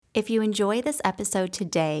If you enjoy this episode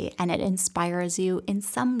today and it inspires you in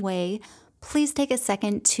some way, please take a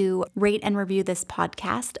second to rate and review this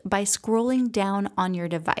podcast by scrolling down on your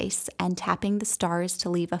device and tapping the stars to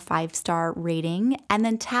leave a 5-star rating, and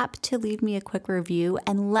then tap to leave me a quick review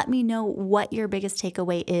and let me know what your biggest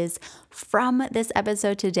takeaway is from this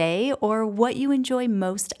episode today or what you enjoy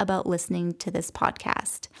most about listening to this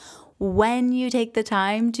podcast. When you take the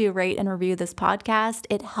time to rate and review this podcast,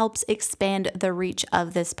 it helps expand the reach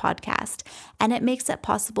of this podcast, and it makes it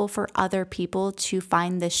possible for other people to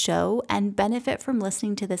find this show and benefit from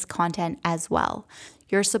listening to this content as well.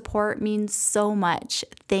 Your support means so much.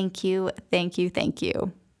 Thank you, thank you, thank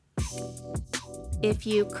you. If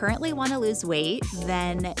you currently want to lose weight,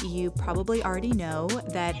 then you probably already know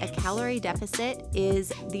that a calorie deficit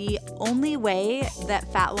is the only way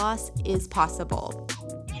that fat loss is possible.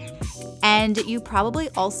 And you probably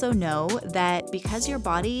also know that because your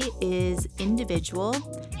body is individual,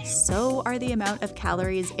 so are the amount of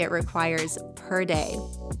calories it requires per day.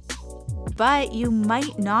 But you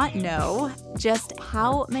might not know just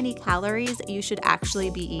how many calories you should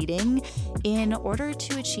actually be eating in order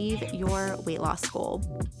to achieve your weight loss goal.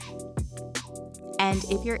 And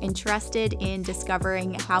if you're interested in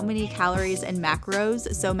discovering how many calories and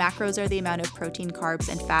macros, so macros are the amount of protein, carbs,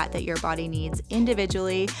 and fat that your body needs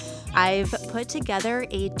individually, I've put together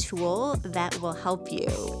a tool that will help you.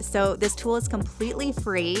 So this tool is completely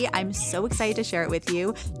free. I'm so excited to share it with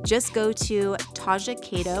you. Just go to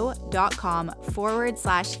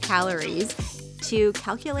tajakato.com/calories to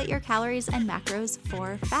calculate your calories and macros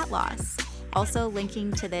for fat loss. Also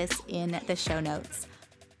linking to this in the show notes.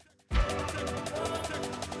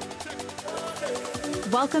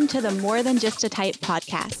 Welcome to the More Than Just a Type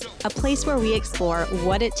podcast, a place where we explore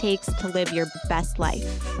what it takes to live your best life.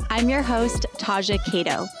 I'm your host, Taja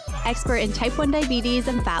Cato, expert in type 1 diabetes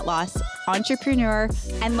and fat loss, entrepreneur,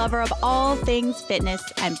 and lover of all things fitness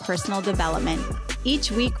and personal development.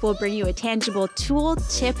 Each week, we'll bring you a tangible tool,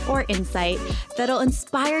 tip, or insight that'll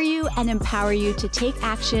inspire you and empower you to take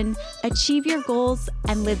action, achieve your goals,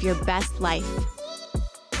 and live your best life.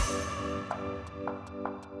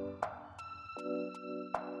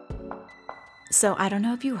 So I don't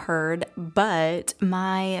know if you heard, but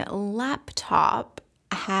my laptop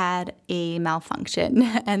had a malfunction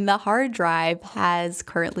and the hard drive has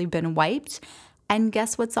currently been wiped. And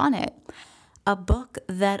guess what's on it? A book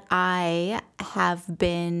that I have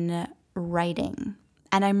been writing.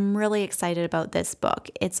 And I'm really excited about this book.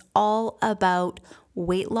 It's all about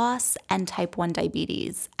weight loss and type 1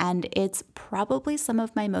 diabetes. And it's probably some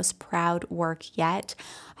of my most proud work yet.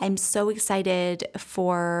 I'm so excited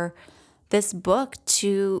for this book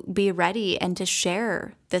to be ready and to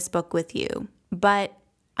share this book with you. But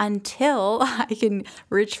until I can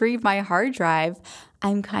retrieve my hard drive,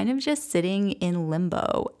 I'm kind of just sitting in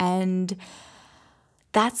limbo. And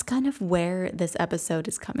that's kind of where this episode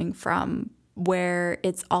is coming from, where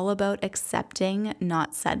it's all about accepting,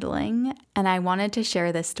 not settling. And I wanted to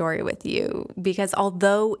share this story with you because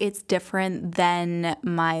although it's different than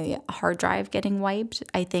my hard drive getting wiped,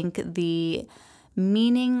 I think the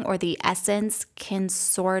meaning or the essence can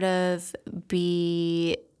sort of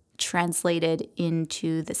be translated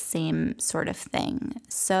into the same sort of thing.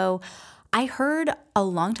 So I heard a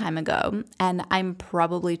long time ago, and I'm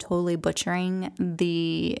probably totally butchering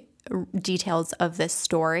the details of this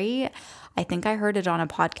story. I think I heard it on a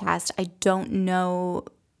podcast. I don't know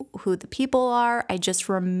who the people are. I just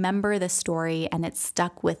remember the story and it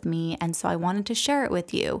stuck with me. And so I wanted to share it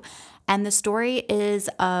with you. And the story is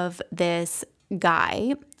of this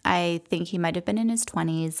guy. I think he might have been in his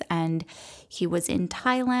 20s and he was in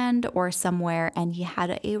Thailand or somewhere and he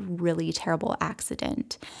had a really terrible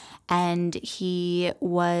accident. And he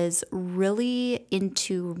was really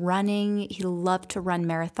into running. He loved to run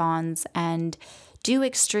marathons and do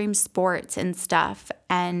extreme sports and stuff.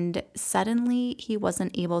 And suddenly he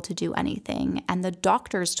wasn't able to do anything. And the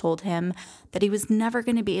doctors told him that he was never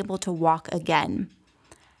going to be able to walk again.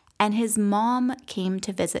 And his mom came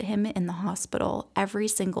to visit him in the hospital every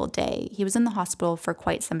single day. He was in the hospital for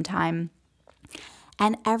quite some time.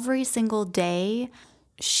 And every single day,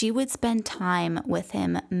 she would spend time with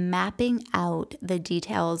him mapping out the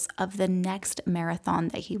details of the next marathon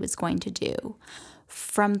that he was going to do.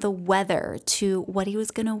 From the weather to what he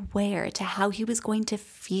was going to wear to how he was going to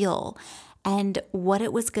feel and what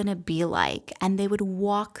it was going to be like. And they would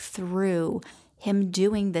walk through him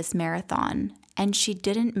doing this marathon. And she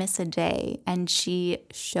didn't miss a day. And she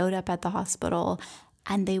showed up at the hospital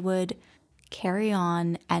and they would carry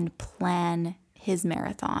on and plan his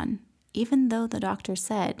marathon, even though the doctor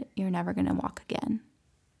said, you're never going to walk again.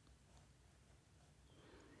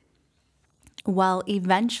 Well,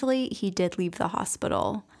 eventually he did leave the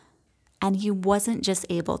hospital, and he wasn't just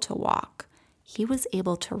able to walk, he was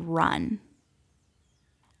able to run.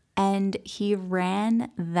 And he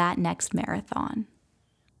ran that next marathon.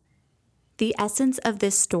 The essence of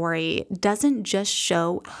this story doesn't just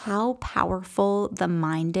show how powerful the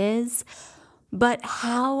mind is, but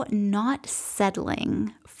how not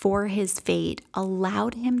settling for his fate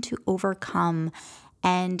allowed him to overcome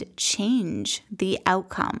and change the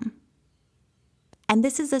outcome. And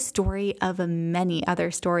this is a story of many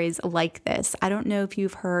other stories like this. I don't know if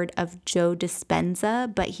you've heard of Joe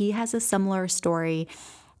Dispenza, but he has a similar story.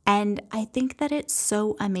 And I think that it's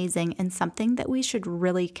so amazing and something that we should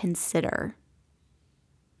really consider.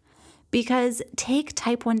 Because take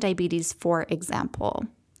type 1 diabetes, for example.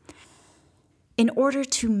 In order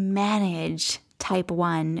to manage type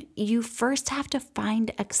 1, you first have to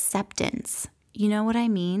find acceptance. You know what I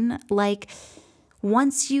mean? Like,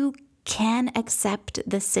 once you can accept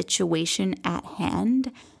the situation at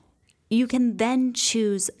hand, you can then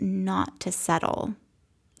choose not to settle.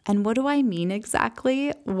 And what do I mean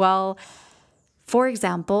exactly? Well, for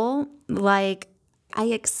example, like, I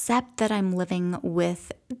accept that I'm living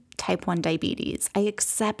with type 1 diabetes. I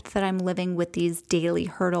accept that I'm living with these daily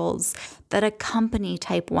hurdles that accompany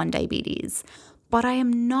type 1 diabetes. But I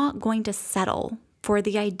am not going to settle for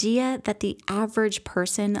the idea that the average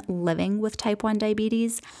person living with type 1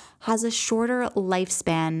 diabetes has a shorter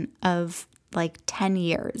lifespan of like 10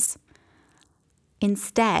 years.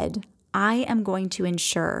 Instead, I am going to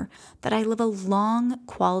ensure that I live a long,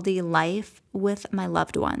 quality life with my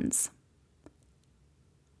loved ones.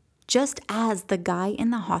 Just as the guy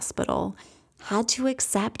in the hospital had to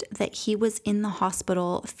accept that he was in the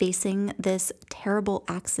hospital facing this terrible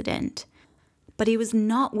accident, but he was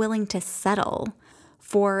not willing to settle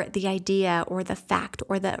for the idea or the fact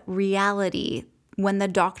or the reality when the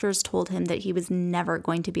doctors told him that he was never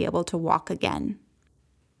going to be able to walk again.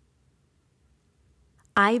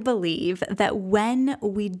 I believe that when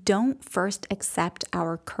we don't first accept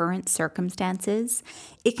our current circumstances,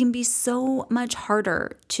 it can be so much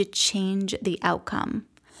harder to change the outcome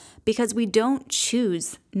because we don't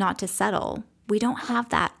choose not to settle. We don't have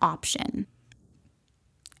that option.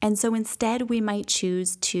 And so instead, we might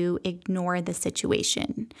choose to ignore the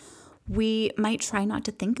situation. We might try not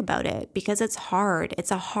to think about it because it's hard.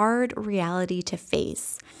 It's a hard reality to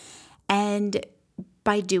face. And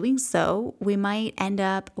by doing so, we might end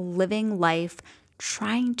up living life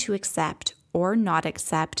trying to accept or not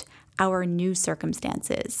accept our new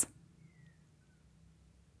circumstances.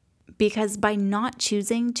 Because by not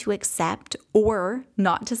choosing to accept or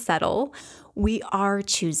not to settle, we are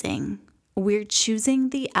choosing. We're choosing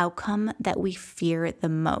the outcome that we fear the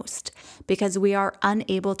most because we are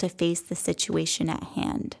unable to face the situation at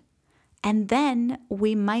hand. And then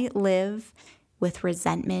we might live with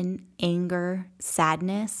resentment, anger,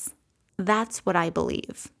 sadness. That's what I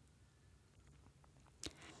believe.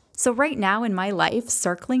 So right now in my life,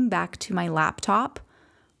 circling back to my laptop,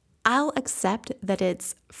 I'll accept that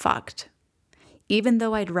it's fucked, even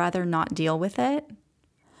though I'd rather not deal with it.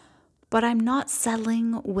 But I'm not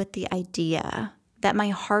settling with the idea that my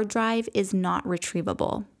hard drive is not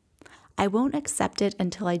retrievable. I won't accept it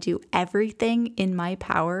until I do everything in my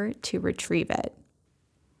power to retrieve it.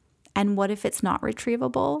 And what if it's not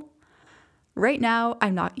retrievable? Right now,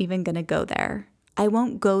 I'm not even going to go there. I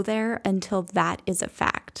won't go there until that is a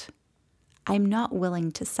fact. I'm not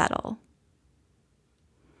willing to settle.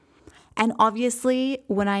 And obviously,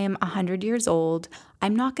 when I am 100 years old,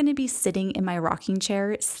 I'm not going to be sitting in my rocking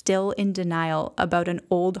chair still in denial about an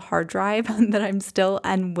old hard drive that I'm still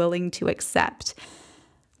unwilling to accept.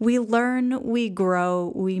 We learn, we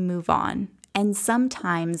grow, we move on. And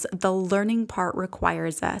sometimes the learning part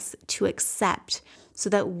requires us to accept so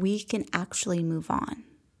that we can actually move on.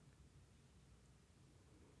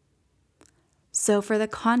 So for the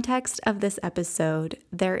context of this episode,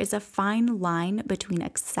 there is a fine line between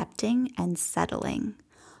accepting and settling,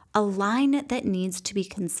 a line that needs to be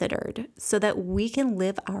considered so that we can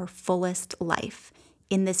live our fullest life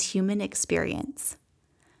in this human experience.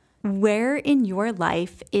 Where in your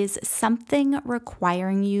life is something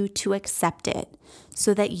requiring you to accept it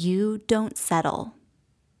so that you don't settle?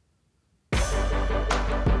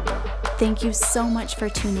 Thank you so much for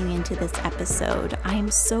tuning into this episode. I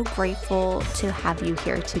am so grateful to have you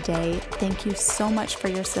here today. Thank you so much for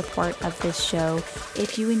your support of this show.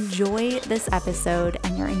 If you enjoy this episode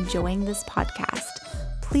and you're enjoying this podcast,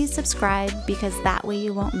 please subscribe because that way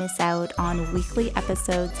you won't miss out on weekly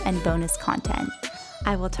episodes and bonus content.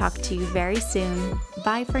 I will talk to you very soon.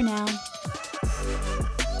 Bye for now.